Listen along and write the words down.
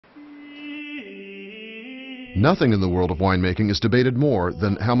Nothing in the world of winemaking is debated more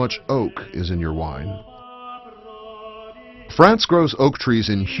than how much oak is in your wine. France grows oak trees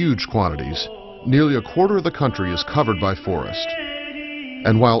in huge quantities. Nearly a quarter of the country is covered by forest.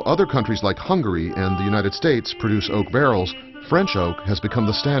 And while other countries like Hungary and the United States produce oak barrels, French oak has become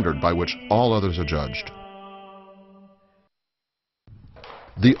the standard by which all others are judged.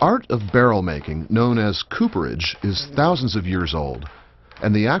 The art of barrel making, known as cooperage, is thousands of years old,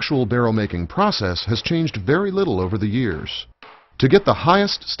 and the actual barrel making process has changed very little over the years. To get the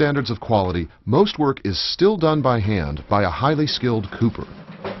highest standards of quality, most work is still done by hand by a highly skilled cooper.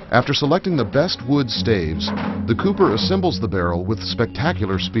 After selecting the best wood staves, the cooper assembles the barrel with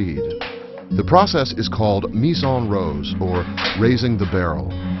spectacular speed. The process is called mise en rose, or raising the barrel.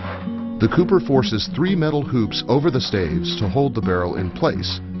 The cooper forces 3 metal hoops over the staves to hold the barrel in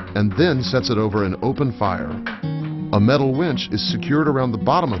place, and then sets it over an open fire. A metal winch is secured around the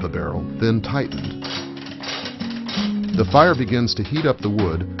bottom of the barrel, then tightened. The fire begins to heat up the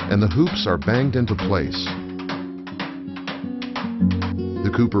wood, and the hoops are banged into place.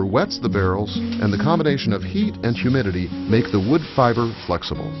 The cooper wets the barrels, and the combination of heat and humidity make the wood fiber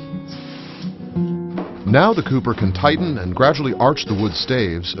flexible. Now the cooper can tighten and gradually arch the wood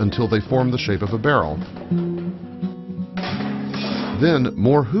staves until they form the shape of a barrel. Then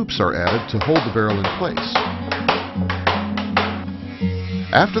more hoops are added to hold the barrel in place.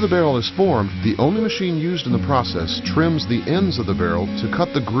 After the barrel is formed, the only machine used in the process trims the ends of the barrel to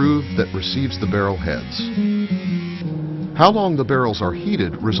cut the groove that receives the barrel heads. How long the barrels are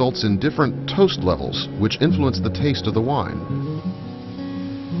heated results in different toast levels, which influence the taste of the wine.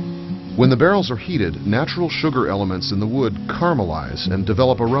 When the barrels are heated, natural sugar elements in the wood caramelize and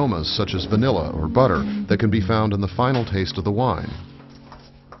develop aromas such as vanilla or butter that can be found in the final taste of the wine.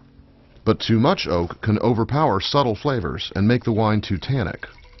 But too much oak can overpower subtle flavors and make the wine too tannic.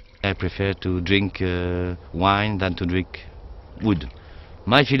 I prefer to drink wine than to drink wood.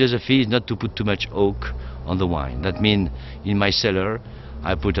 My philosophy is not to put too much oak on the wine. That means in my cellar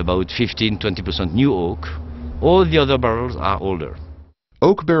I put about 15–20% new oak. All the other barrels are older.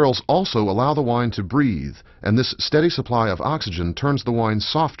 Oak barrels also allow the wine to breathe, and this steady supply of oxygen turns the wine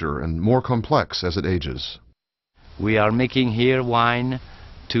softer and more complex as it ages. We are making here wine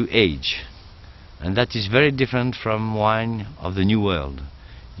to age, and that is very different from wine of the New World.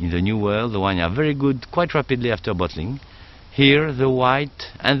 In the New World, the wine are very good quite rapidly after bottling. Here, the white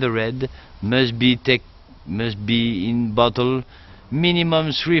and the red must be in bottle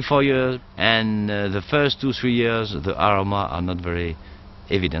minimum 3–4 years, and the first 2–3 years the aroma are not very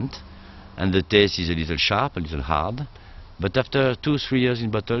evident, and the taste is a little sharp, a little hard. But after 2–3 years in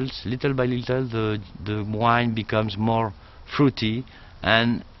bottles, little by little, the wine becomes more fruity,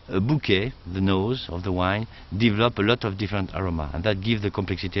 and a bouquet, the nose of the wine, develop a lot of different aroma, and that gives the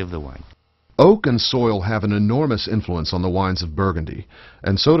complexity of the wine. Oak and soil have an enormous influence on the wines of Burgundy,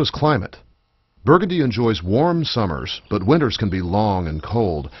 and so does climate. Burgundy enjoys warm summers, but winters can be long and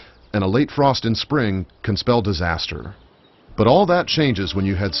cold, and a late frost in spring can spell disaster. But all that changes when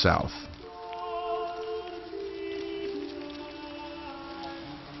you head south.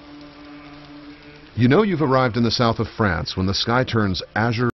 You know you've arrived in the south of France when the sky turns azure